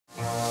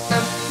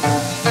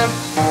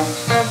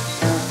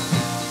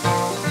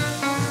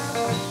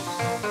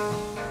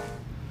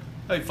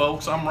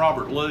folks, I'm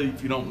Robert Lee.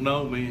 If you don't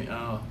know me,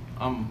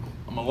 I'm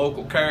a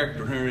local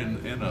character here in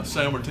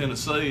Selmer,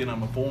 Tennessee, and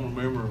I'm a former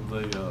member of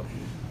the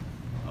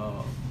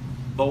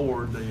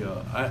board,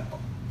 the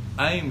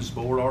Ames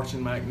board, Arts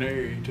in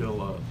McNairy,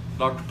 till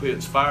Dr.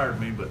 Pitts fired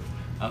me, but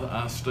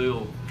I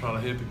still try to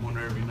help him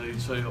whenever he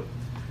needs help.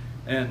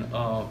 And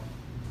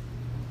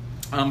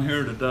I'm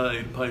here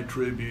today to pay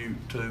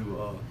tribute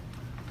to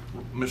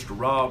Mr.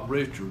 Rob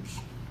Richards.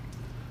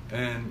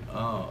 And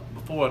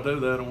before I do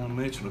that, I want to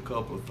mention a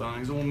couple of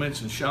things. I want to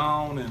mention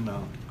Sean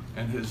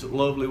and his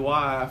lovely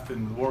wife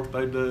and the work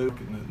they do.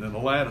 And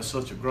Atlanta is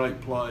such a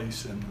great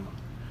place, and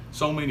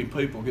so many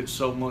people get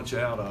so much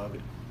out of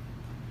it.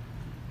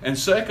 And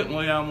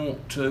secondly, I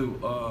want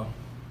to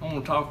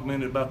talk a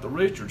minute about the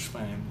Richards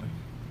family.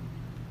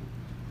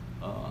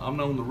 I've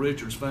known the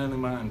Richards family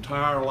my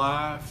entire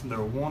life, and they're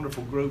a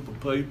wonderful group of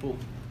people.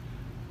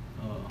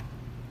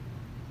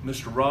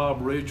 Mr.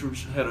 Rob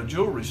Richards had a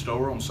jewelry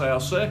store on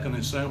South 2nd in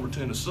Selmer,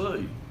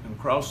 Tennessee, and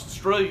across the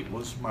street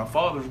was my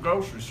father's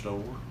grocery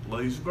store,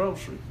 Lee's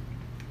Grocery.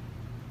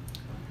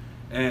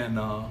 And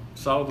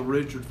saw the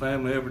Richards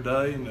family every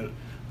day, and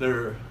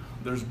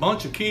there's a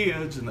bunch of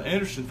kids, and the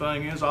interesting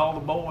thing is all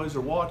the boys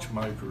are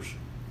watchmakers,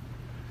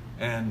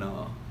 and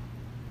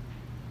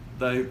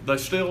they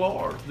still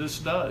are to this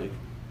day.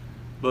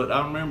 But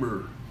I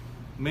remember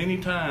many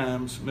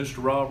times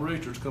Mr. Rob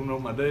Richards coming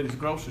over my daddy's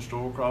grocery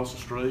store across the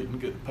street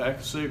and get a pack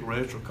of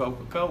cigarettes or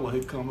Coca-Cola.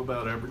 He'd come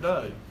about every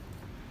day.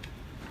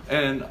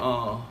 And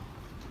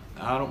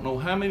I don't know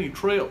how many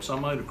trips I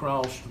made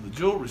across to the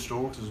jewelry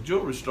store, because the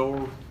jewelry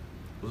store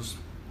was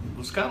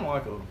kind of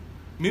like a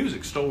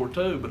music store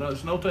too, but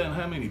there's no telling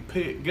how many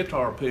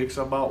guitar picks.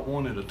 I bought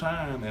one at a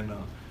time, and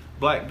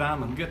black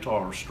diamond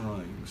guitar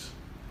strings.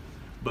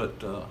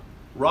 But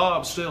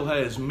Rob still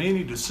has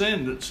many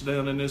descendants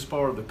down in this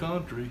part of the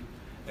country,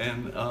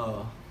 and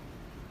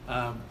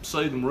I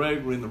see them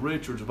regularly, and the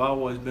Richards have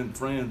always been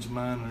friends of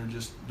mine. They're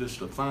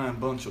just a fine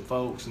bunch of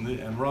folks,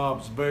 and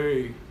Rob's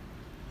very,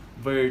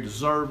 very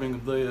deserving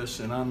of this,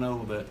 and I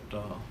know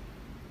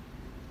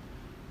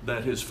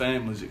that his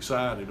family's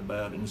excited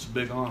about it, and it's a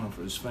big honor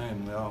for his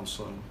family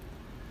also.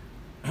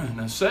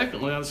 Now,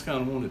 secondly, I just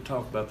kind of wanted to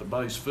talk about the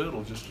bass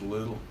fiddle just a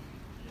little.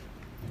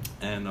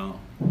 And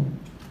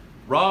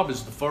Rob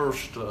is the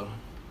first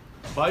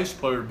bass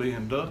player to be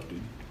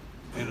inducted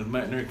into the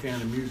McNairy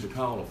County Music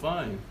Hall of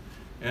Fame.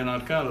 And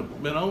I'd kind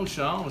of been on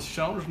Sean.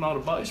 Sean's not a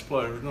bass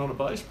player. He's not a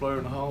bass player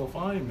in the Hall of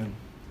Fame.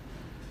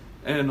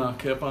 And I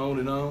kept on.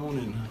 And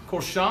of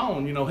course,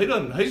 Sean, you know,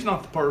 he's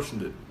not the person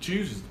that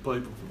chooses the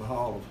people for the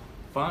Hall of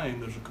Fame.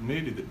 There's a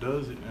committee that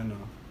does it. And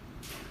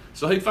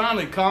so he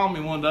finally called me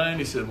one day and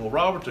he said, "Well,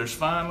 Robert, there's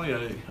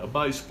finally a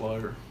bass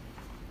player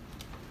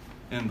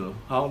in the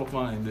Hall of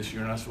Fame this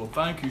year." And I said, "Well,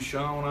 thank you,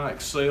 Sean. I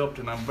accept,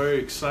 and I'm very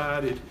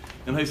excited."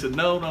 And he said,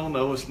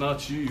 No, it's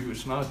not you.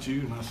 It's not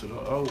you." And I said,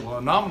 "Oh, well, I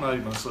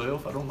nominated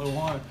myself. I don't know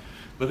why."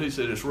 But he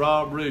said, "It's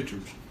Rob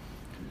Richards."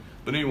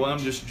 But anyway, I'm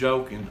just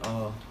joking.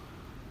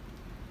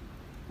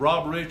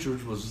 Rob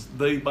Richards was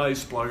the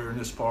bass player in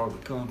this part of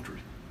the country.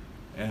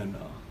 And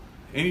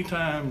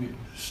anytime,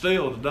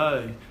 still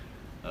today,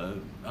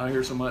 I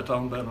hear somebody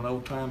talking about an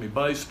old-timey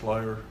bass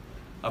player,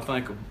 I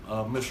think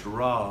of Mr.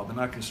 Rob, and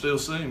I can still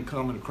see him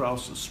coming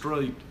across the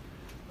street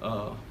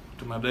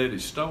to my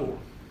daddy's store.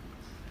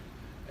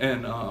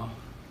 And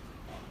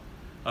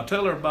I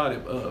tell everybody,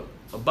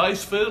 a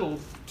bass fiddle,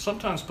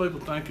 sometimes people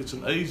think it's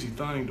an easy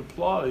thing to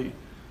play,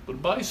 but a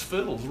bass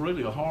fiddle is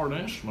really a hard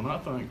instrument, I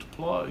think, to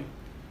play.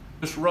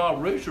 Mr.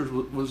 Rob Richards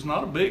was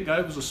not a big guy,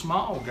 he was a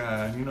small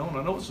guy, you know, and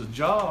I know it's a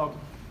job,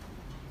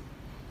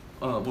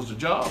 was a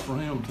job for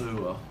him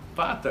to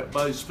fight that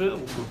bass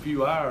fiddle for a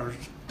few hours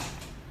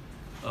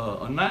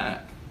a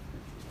night.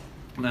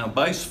 Now,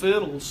 bass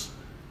fiddles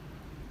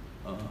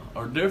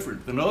are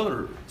different than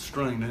other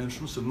stringed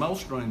instruments, and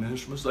most stringed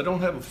instruments. They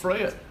don't have a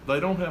fret. They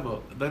don't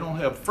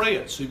have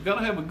frets. So you've got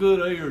to have a good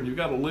ear, and you've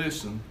got to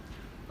listen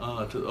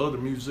to other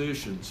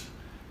musicians.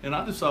 And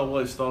I just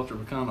always thought they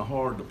were kind of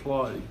hard to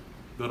play.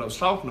 But I was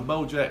talking to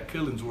Bojack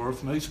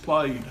Killingsworth, and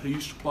he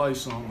used to play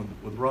some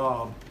with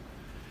Rob,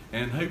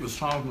 and he was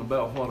talking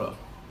about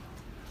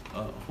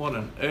what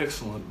an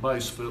excellent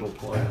bass fiddle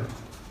player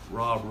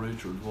Rob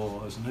Richards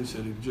was. And he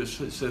said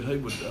he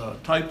would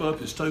tape up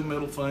his two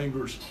middle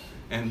fingers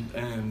and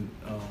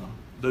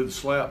do the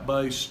slap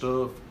bass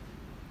stuff,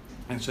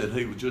 and said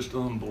he was just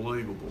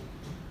unbelievable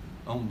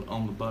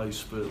on the bass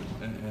fiddle.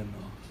 And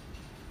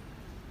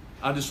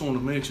I just want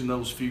to mention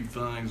those few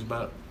things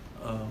about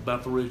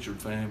the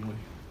Richards family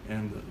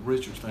and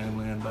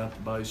about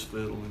the bass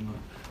fiddle. And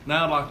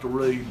now I'd like to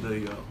read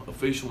the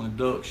official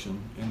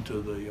induction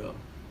into the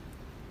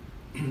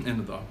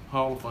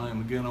Hall of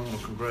Fame. Again, I want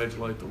to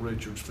congratulate the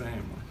Richards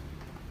family.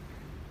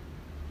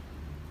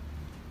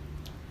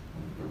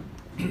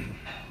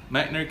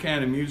 McNairy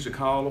County Music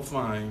Hall of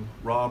Fame,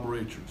 Rob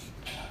Richards.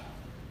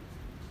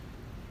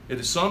 It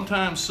is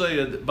sometimes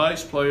said that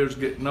bass players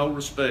get no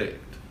respect.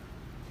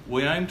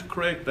 We aim to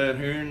correct that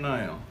here and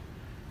now.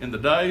 In the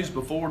days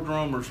before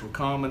drummers were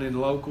common in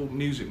local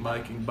music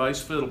making,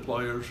 bass fiddle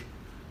players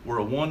were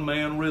a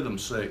one-man rhythm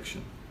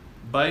section.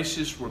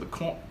 Bassists were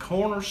the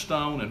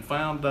cornerstone and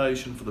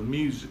foundation for the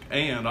music,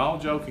 and all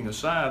joking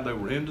aside, they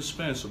were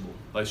indispensable.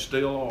 They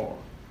still are.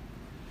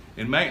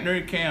 In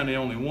McNairy County,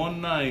 only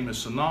one name is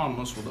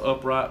synonymous with the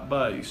upright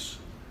bass: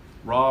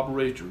 Rob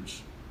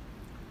Richards.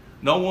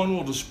 No one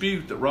will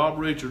dispute that Rob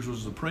Richards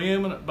was the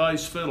preeminent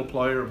bass fiddle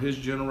player of his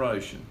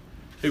generation.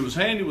 He was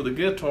handy with the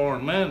guitar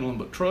and mandolin,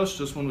 but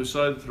trust us when we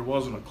say that there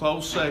wasn't a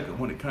close second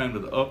when it came to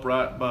the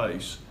upright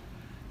bass.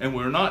 And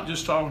we're not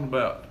just talking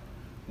about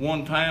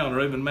one town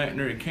or even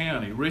McNairy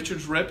County.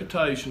 Richards'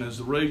 reputation as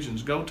the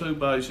region's go-to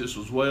bassist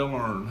was well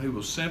earned. He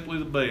was simply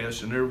the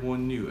best, and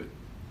everyone knew it.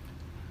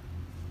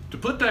 To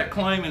put that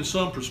claim in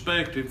some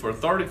perspective, for a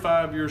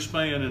 35-year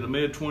span in the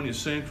mid-20th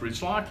century,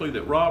 it's likely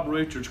that Rob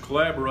Richards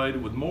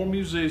collaborated with more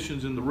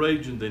musicians in the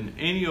region than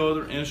any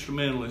other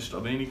instrumentalist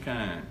of any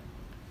kind.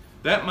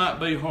 That might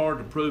be hard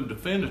to prove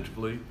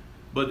definitively,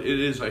 but it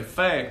is a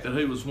fact that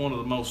he was one of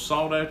the most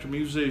sought-after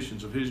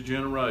musicians of his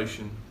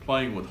generation,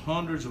 playing with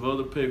hundreds of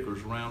other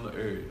pickers around the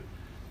area.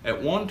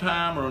 At one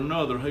time or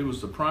another, he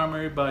was the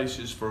primary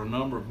bassist for a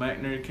number of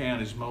McNairy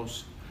County's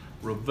most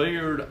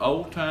revered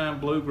old-time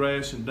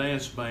bluegrass and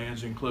dance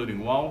bands,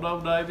 including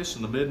Waldo Davis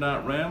and the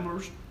Midnight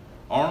Ramblers,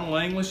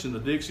 Arnold English and the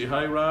Dixie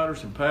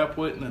Hayriders, and Pap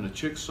Whitten and the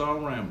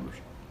Chickasaw Ramblers.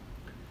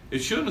 It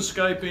shouldn't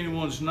escape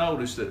anyone's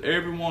notice that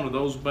every one of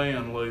those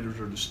band leaders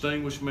are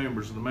distinguished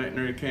members of the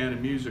McNairy County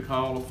Music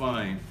Hall of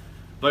Fame.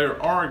 They are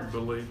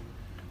arguably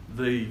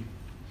the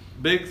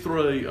big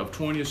three of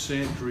 20th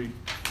century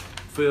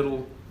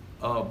fiddle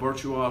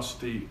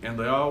virtuosity, and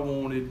they all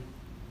wanted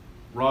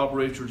Rob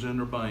Richards in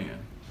their band.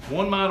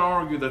 One might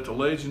argue that the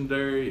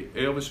legendary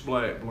Elvis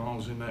Black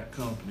belongs in that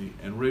company,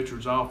 and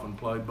Richards often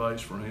played bass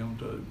for him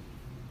too.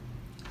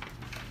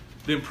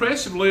 The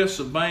impressive list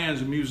of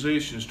bands and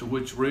musicians to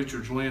which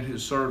Richards lent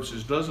his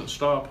services doesn't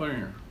stop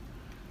here.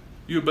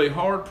 You'd be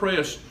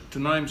hard-pressed to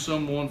name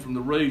someone from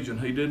the region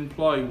he didn't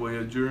play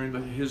with during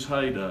his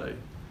heyday.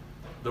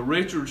 The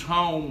Richards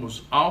home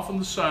was often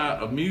the site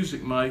of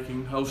music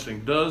making,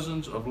 hosting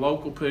dozens of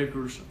local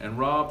pickers, and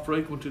Rob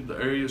frequented the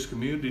area's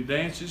community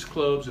dances,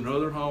 clubs, and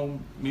other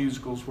home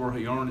musicals where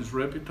he earned his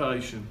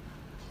reputation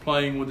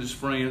playing with his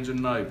friends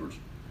and neighbors.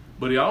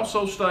 But he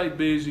also stayed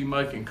busy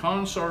making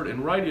concert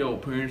and radio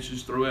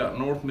appearances throughout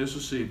North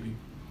Mississippi,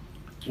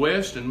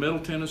 West and Middle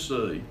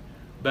Tennessee,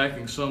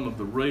 backing some of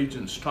the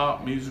region's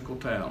top musical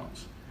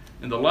talents.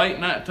 In the late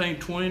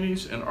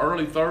 1920s and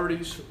early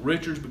 30s,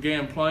 Richards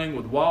began playing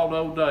with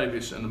Waldo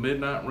Davis and the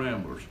Midnight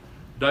Ramblers.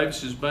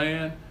 Davis's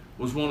band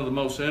was one of the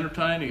most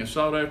entertaining and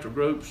sought-after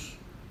groups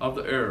of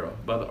the era.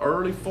 By the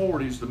early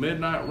 40s, the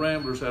Midnight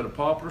Ramblers had a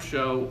popular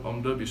show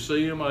on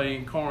WCMA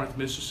in Corinth,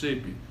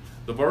 Mississippi.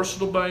 The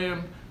versatile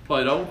band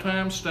played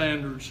old-time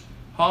standards,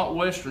 hot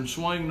western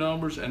swing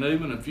numbers, and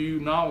even a few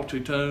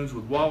novelty tunes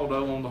with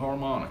Waldo on the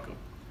harmonica.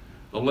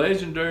 The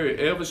legendary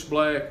Elvis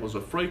Black was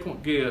a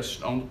frequent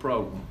guest on the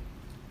program.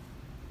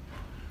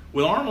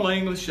 With Arnold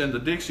English and the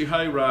Dixie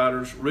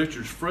Hayriders,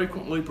 Richards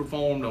frequently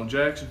performed on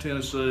Jackson,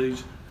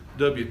 Tennessee's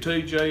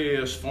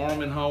WTJS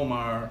Farm and Home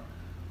Hour,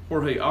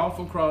 where he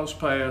often crossed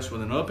paths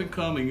with an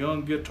up-and-coming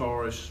young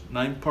guitarist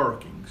named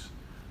Perkins.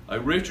 A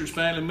Richards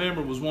family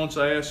member was once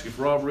asked if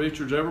Rob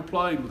Richards ever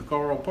played with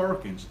Carl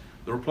Perkins.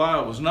 The reply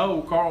was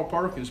no, Carl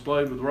Perkins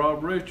played with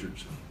Rob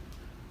Richards.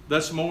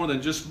 That's more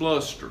than just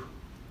bluster.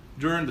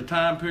 During the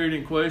time period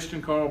in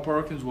question, Carl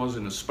Perkins was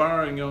an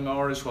aspiring young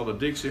artist, while the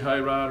Dixie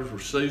Hayriders were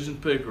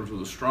seasoned pickers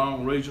with a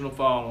strong regional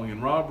following,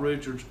 and Rob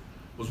Richards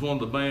was one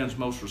of the band's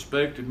most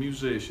respected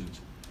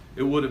musicians.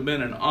 It would have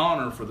been an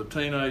honor for the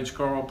teenage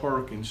Carl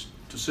Perkins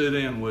to sit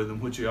in with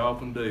him, which he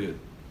often did.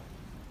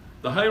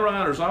 The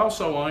Hayriders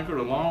also anchored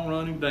a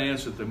long-running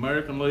dance at the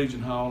American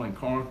Legion Hall in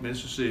Corinth,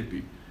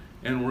 Mississippi,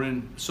 and were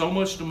in so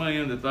much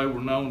demand that they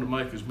were known to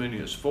make as many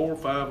as 4 or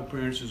 5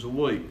 appearances a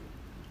week.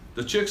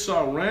 The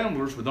Chickasaw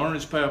Ramblers, with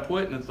Ernest Pap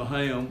Whitten at the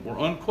helm, were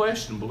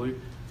unquestionably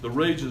the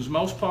region's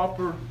most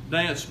popular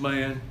dance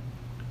band,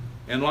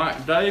 and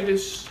like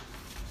Davis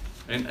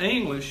and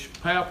English,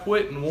 Pap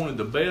Whitten wanted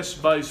the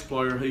best bass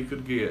player he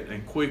could get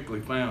and quickly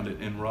found it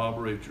in Rob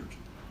Richards.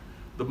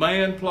 The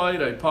band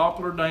played a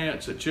popular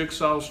dance at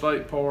Chickasaw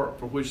State Park,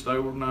 for which they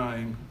were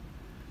named,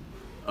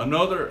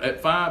 another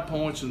at 5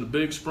 Points in the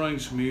Big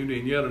Springs community,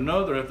 and yet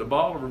another at the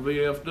Bolivar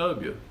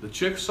VFW. The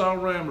Chickasaw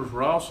Ramblers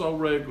were also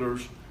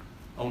regulars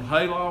on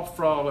Hayloft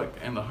Frolic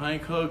and the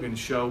Hank Huggins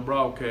Show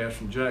broadcast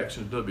from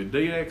Jackson's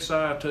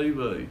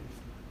WDXI-TV.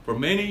 For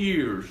many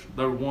years,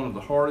 they were one of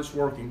the hardest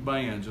working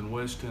bands in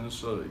West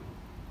Tennessee.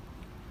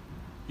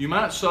 You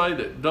might say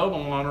that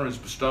double honor is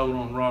bestowed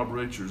on Rob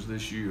Richards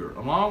this year.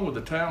 Along with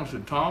the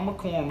talented Tom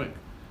McCormick,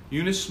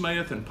 Eunice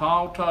Smith, and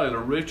Paul Taylor,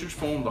 Richards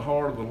formed the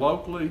heart of the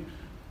locally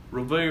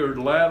revered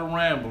Ladder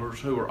Ramblers,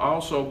 who are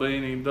also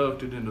being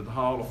inducted into the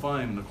Hall of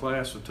Fame in the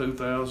class of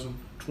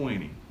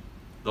 2020.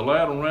 The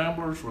Ladder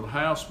Ramblers were the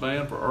house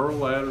band for Earl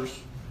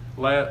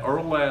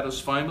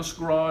Latta's famous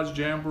garage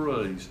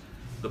jamborees.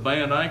 The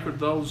band anchored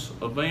those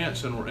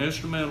events and were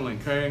instrumental in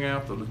carrying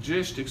out the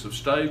logistics of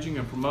staging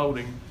and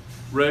promoting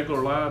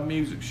regular live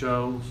music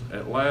shows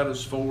at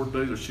Latta's Ford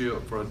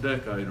dealership for a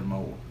decade or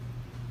more.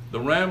 The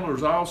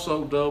Ramblers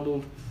also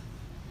doubled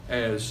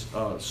as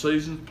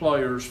seasoned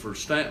players for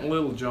Stanton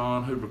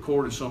Littlejohn, who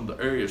recorded some of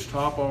the area's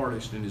top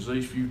artists in his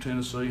Eastview,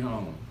 Tennessee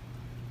home.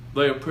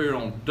 They appear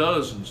on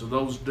dozens of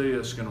those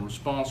discs and are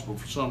responsible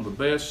for some of the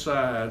best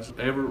sides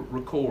ever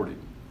recorded.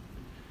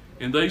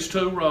 In these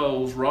two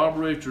roles, Rob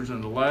Richards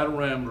and the Latta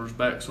Ramblers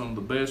backed some of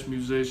the best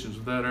musicians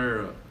of that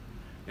era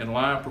in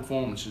live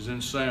performances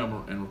in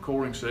summer and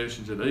recording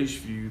sessions at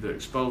Eastview that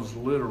exposed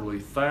literally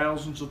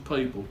thousands of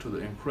people to the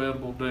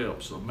incredible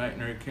depths of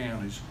McNairy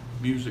County's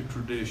music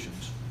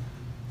traditions.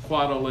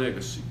 Quite a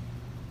legacy.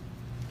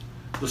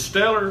 The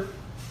stellar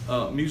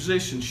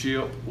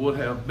musicianship would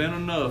have been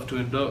enough to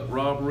induct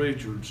Rob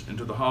Richards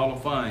into the Hall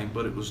of Fame,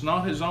 but it was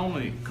not his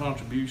only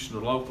contribution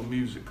to local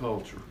music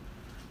culture.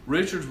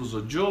 Richards was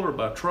a jeweler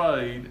by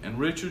trade, and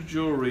Richards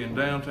Jewelry in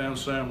downtown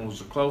Selma was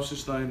the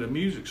closest thing to a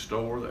music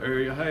store the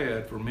area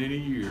had for many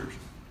years.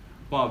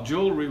 While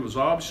jewelry was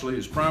obviously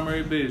his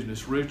primary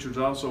business, Richards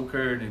also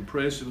carried an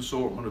impressive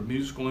assortment of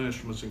musical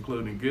instruments,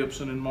 including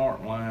Gibson and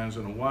Martin lines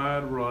and a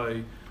wide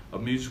array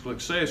of musical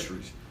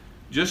accessories.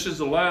 Just as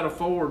the Latta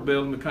Ford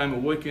building became a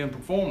weekend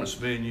performance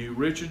venue,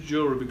 Richards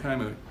Jewelry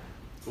became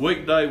a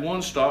weekday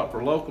one-stop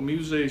for local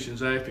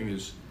musicians, acting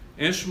as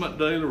instrument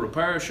dealer,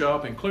 repair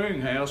shop, and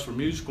clearinghouse for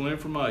musical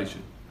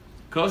information.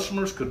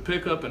 Customers could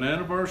pick up an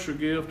anniversary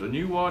gift, a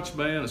new watch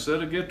band, a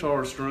set of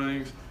guitar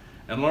strings,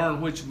 and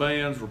learn which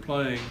bands were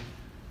playing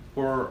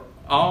for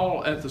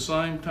all at the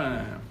same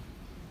time.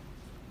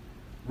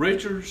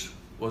 Richards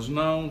was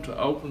known to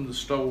open the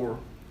store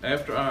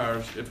after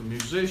hours if a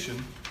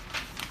musician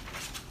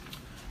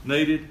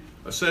needed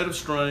a set of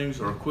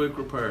strings or a quick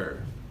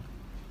repair.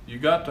 You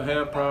got to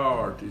have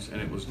priorities,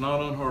 and it was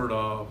not unheard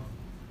of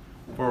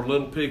for a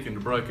little picking to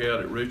break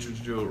out at Richards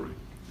Jewelry.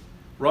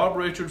 Rob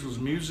Richards was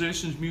a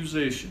musician's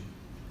musician.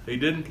 He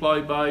didn't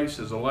play bass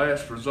as a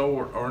last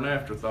resort or an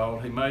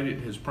afterthought. He made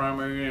it his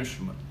primary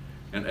instrument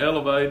and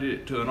elevated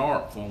it to an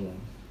art form.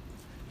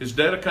 His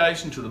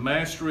dedication to the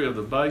mastery of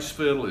the bass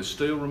fiddle is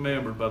still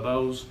remembered by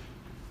those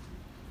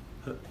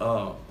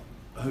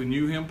who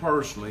knew him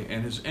personally,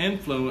 and his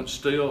influence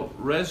still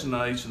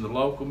resonates in the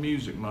local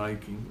music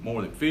making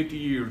more than 50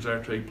 years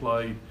after he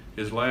played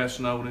his last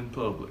note in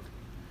public.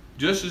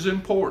 Just as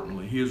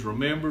importantly, he is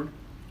remembered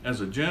as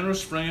a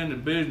generous friend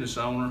and business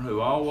owner who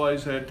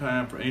always had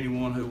time for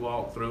anyone who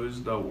walked through his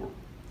door.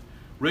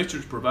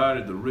 Richards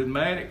provided the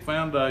rhythmic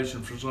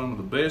foundation for some of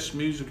the best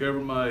music ever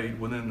made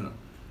within the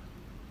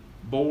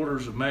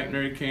borders of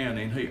McNairy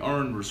County, and he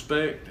earned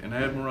respect and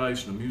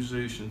admiration of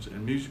musicians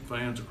and music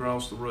fans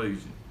across the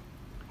region.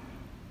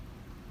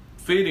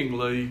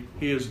 Fittingly,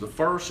 he is the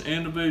first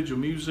individual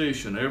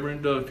musician ever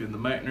inducted in the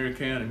McNairy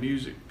County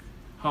Music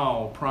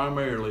Hall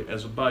primarily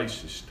as a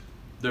bassist.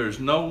 There is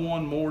no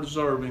one more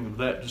deserving of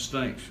that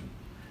distinction,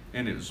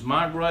 and it is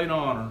my great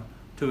honor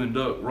to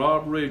induct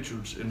Rob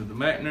Richards into the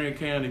McNairy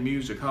County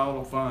Music Hall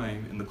of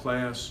Fame in the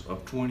class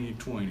of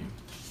 2020.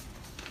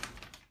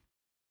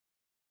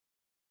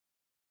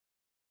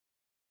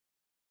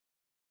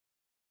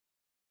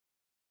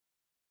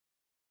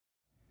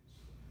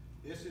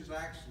 This is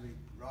actually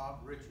Rob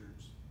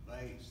Richards'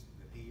 bass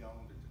that he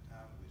owned at the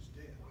time of his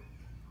death.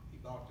 He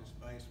bought this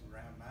bass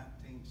around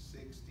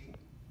 1960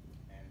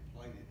 and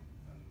played it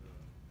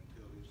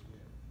until his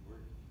death.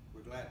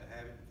 We're glad to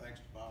have it, and thanks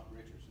to Bob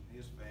Richards and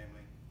his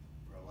family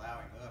for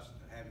allowing us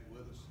to have it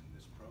with us in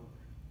this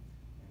program.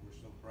 And we're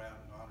so proud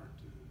and honored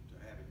to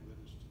have it with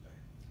us today.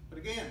 But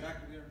again,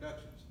 back to the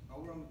introductions.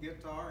 Over on the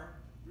guitar,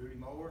 Rudy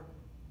Moore,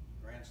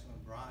 grandson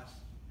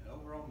Bryce, and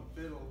over on the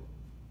fiddle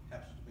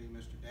happens to be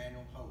Mr.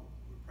 Daniel Holt.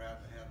 We're proud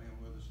to have him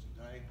with us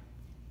today.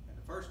 And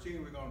the first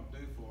tune we're going to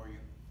do for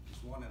you is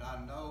one that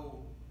I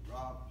know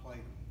Rob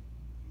played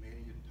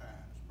many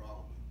times,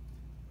 probably,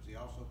 because he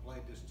also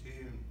played this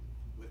tune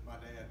with my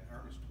dad,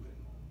 Ernest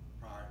Whitten,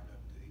 prior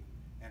inductee,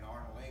 and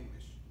Arnold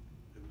English,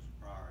 who was a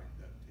prior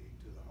inductee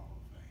to the Hall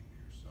of Fame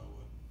here. So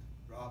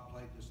Rob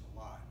played this a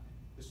lot.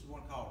 This is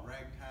one called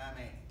Ragtime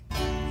Annie.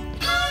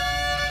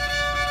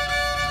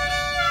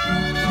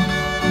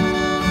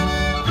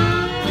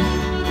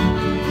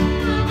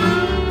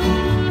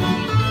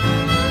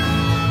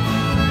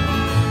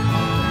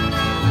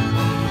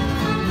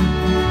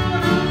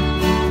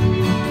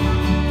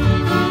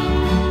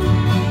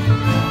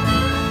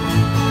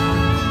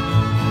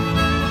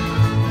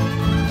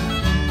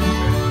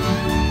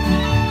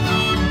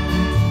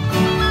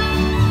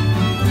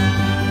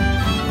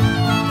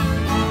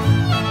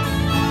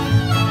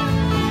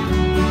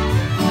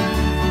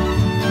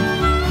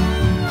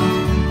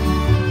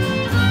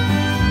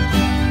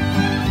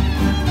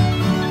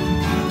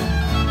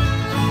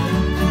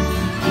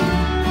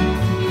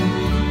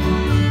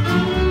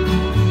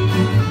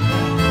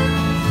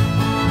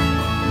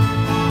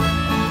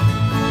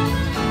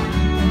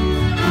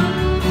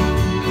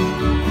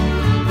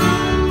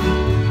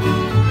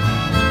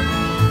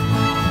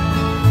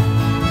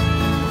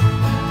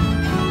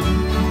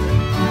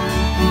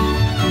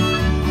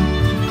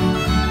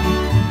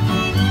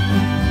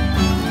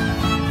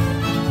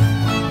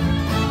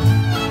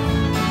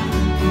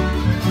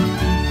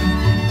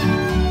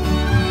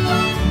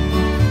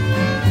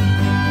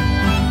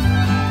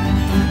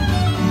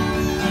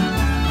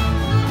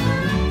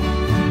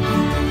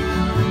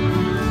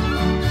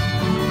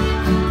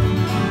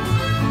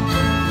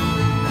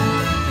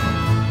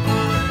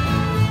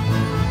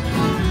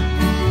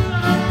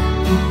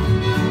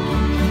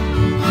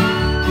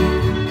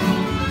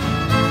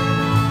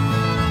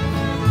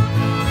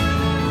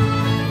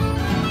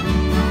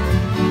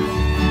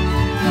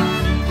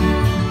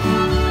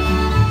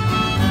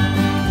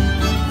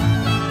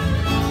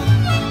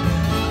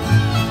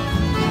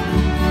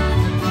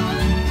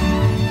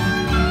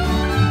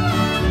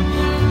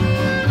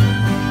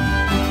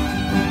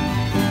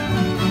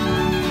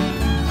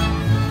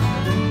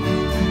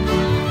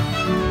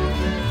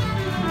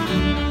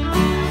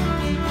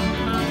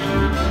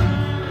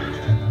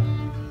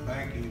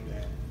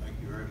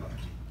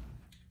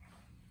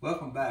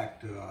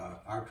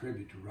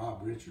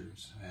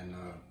 Richards, and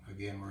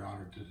again, we're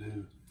honored to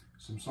do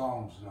some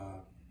songs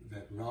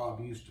that Rob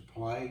used to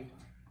play.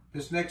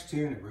 This next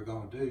tune that we're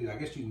going to do, I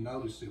guess you can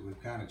notice that we've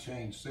kind of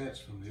changed sets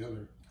from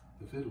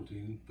the fiddle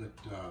tune, but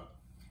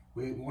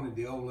we wanted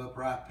the old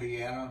upright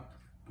piano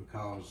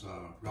because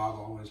Rob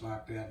always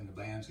liked that in the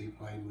bands he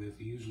played with.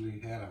 He usually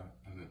had a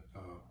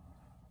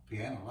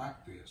piano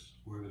like this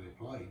wherever they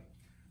played.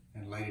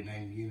 And a lady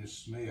named Eunice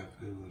Smith,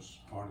 who was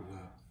part of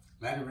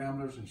the Laddie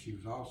Ramblers, and she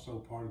was also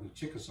part of the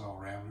Chickasaw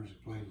Ramblers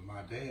that played with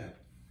my dad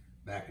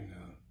back in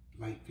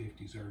the late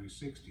 50s, early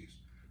 60s.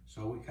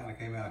 So we kind of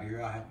came out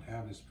here. I happen to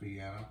have this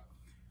piano.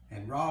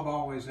 And Rob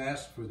always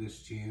asked for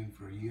this tune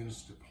for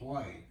Eunice to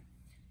play.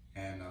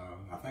 And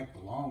I think the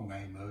long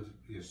name of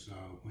it is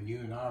when you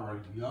and I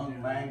were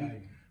young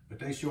Maggie, but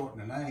they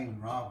shortened the name,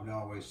 and Rob would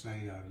always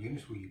say,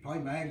 Eunice, will you play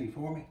Maggie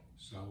for me?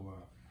 So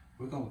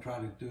we're going to try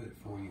to do it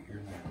for you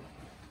here now.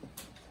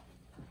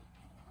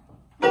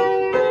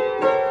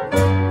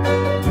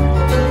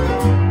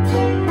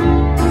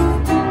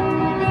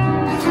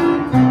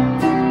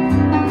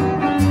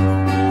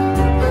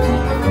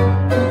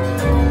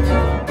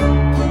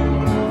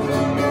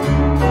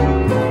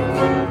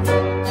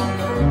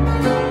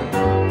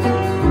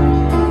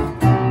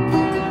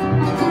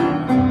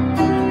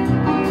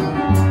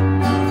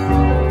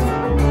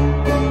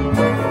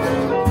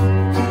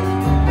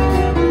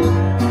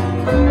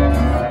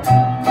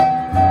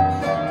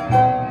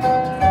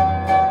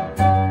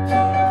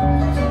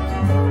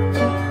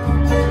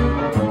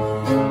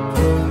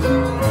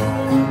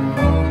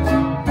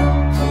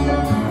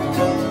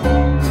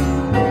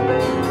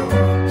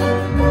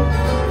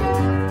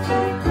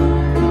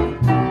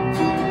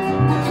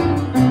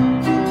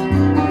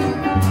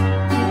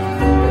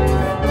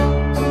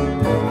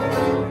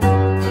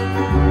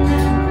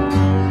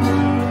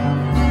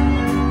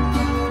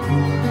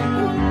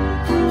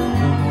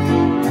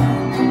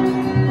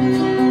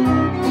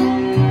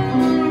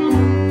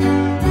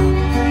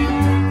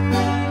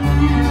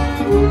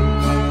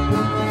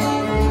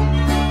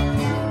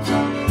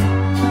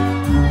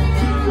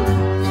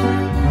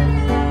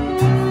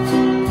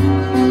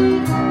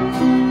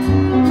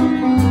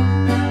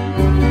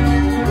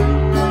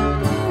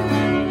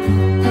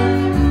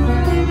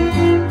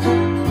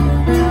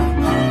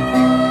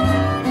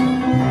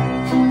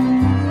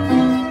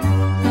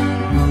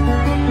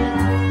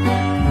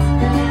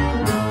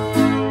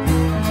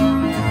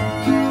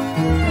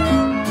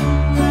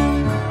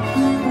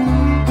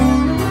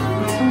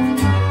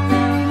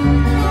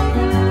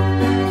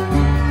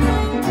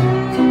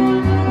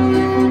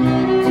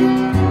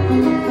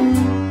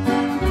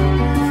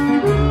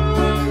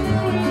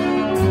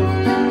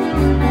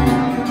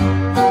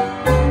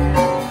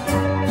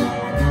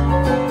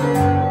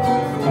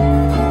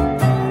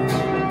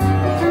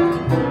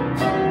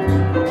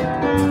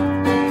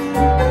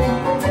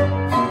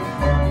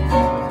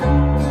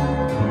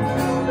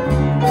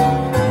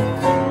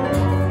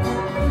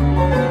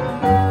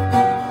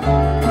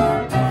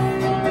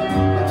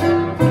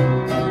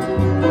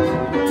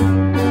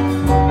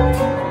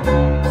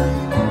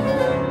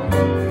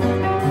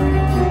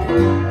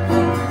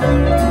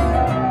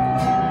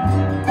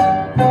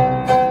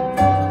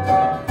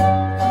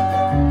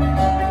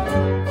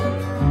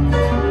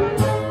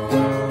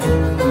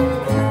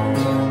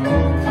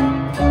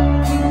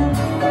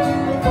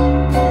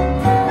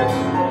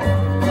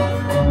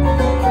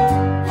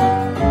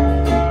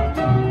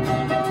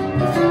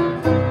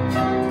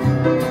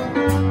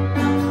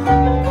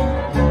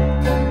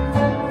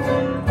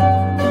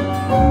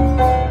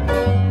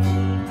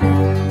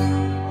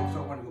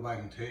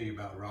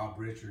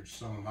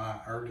 Some of my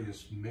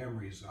earliest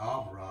memories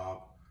of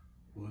Rob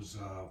was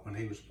when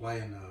he was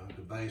playing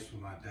the bass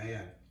with my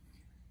dad.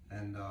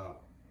 And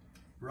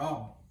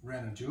Rob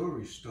ran a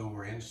jewelry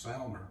store in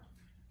Selmer,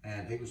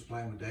 and he was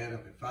playing with Dad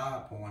up at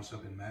 5 Points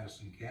up in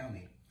Madison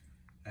County.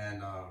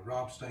 And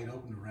Rob stayed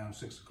open around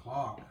 6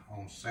 o'clock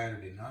on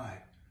Saturday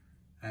night.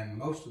 And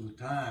most of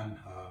the time,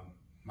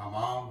 my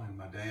mom and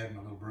my dad and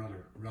my little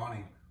brother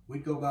Ronnie,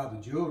 we'd go by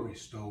the jewelry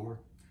store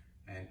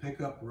and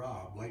pick up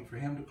Rob, wait for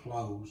him to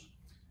close,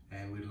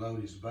 and we'd load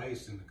his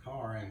bass in the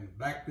car. And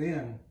back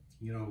then,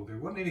 you know, there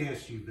wasn't any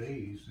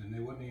SUVs, and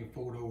there wasn't any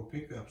four-door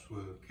pickups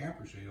with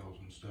camper shells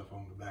and stuff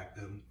on the back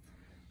of them.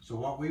 So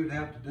what we would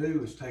have to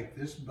do is take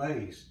this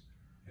bass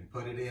and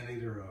put it in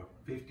either a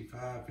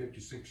 55,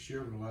 56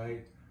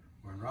 Chevrolet,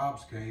 or in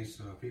Rob's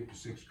case, a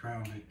 56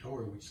 Crown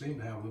Victoria, which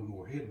seemed to have a little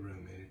more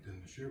headroom in it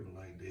than the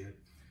Chevrolet did.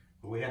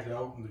 But we had to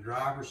open the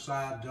driver's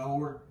side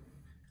door,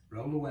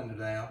 roll the window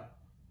down,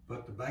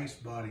 put the bass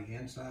body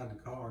inside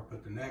the car,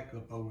 put the neck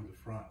up over the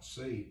front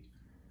seat,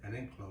 and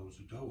then close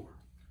the door.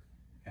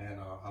 And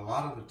a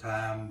lot of the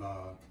time,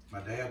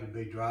 my dad would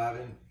be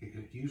driving. He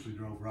usually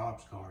drove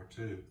Rob's car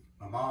too.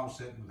 My mom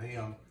sitting with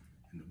him,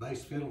 and the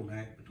bass fiddle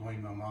neck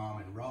between my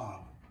mom and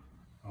Rob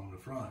on the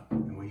front.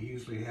 And we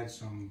usually had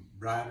some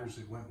riders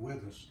that went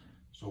with us.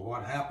 So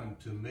what happened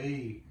to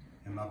me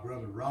and my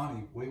brother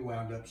Ronnie, we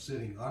wound up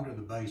sitting under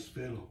the bass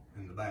fiddle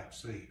in the back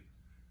seat.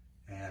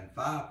 And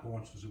 5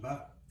 Points was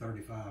about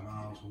 35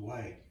 miles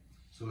away.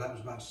 So that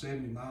was about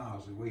 70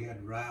 miles that we had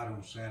to ride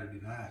on Saturday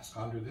nights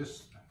under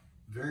this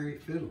very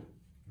fiddle,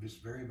 this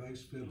very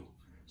bass fiddle.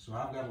 So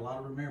I've got a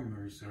lot of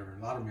memories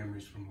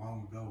from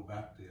long ago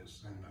about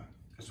this, and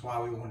that's why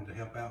we wanted to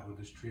help out with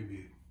this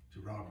tribute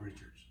to Rob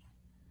Richards.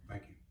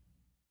 Thank you.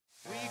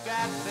 We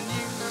got the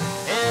news,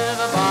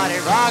 everybody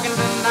rocking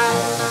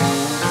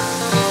tonight.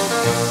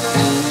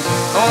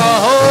 Gonna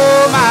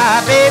hold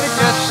my baby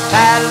just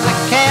tight as I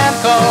can,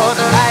 'cause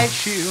tonight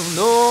she'll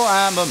know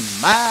I'm a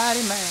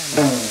mighty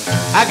man.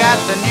 I got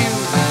the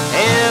news,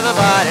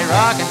 everybody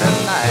rocking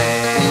tonight.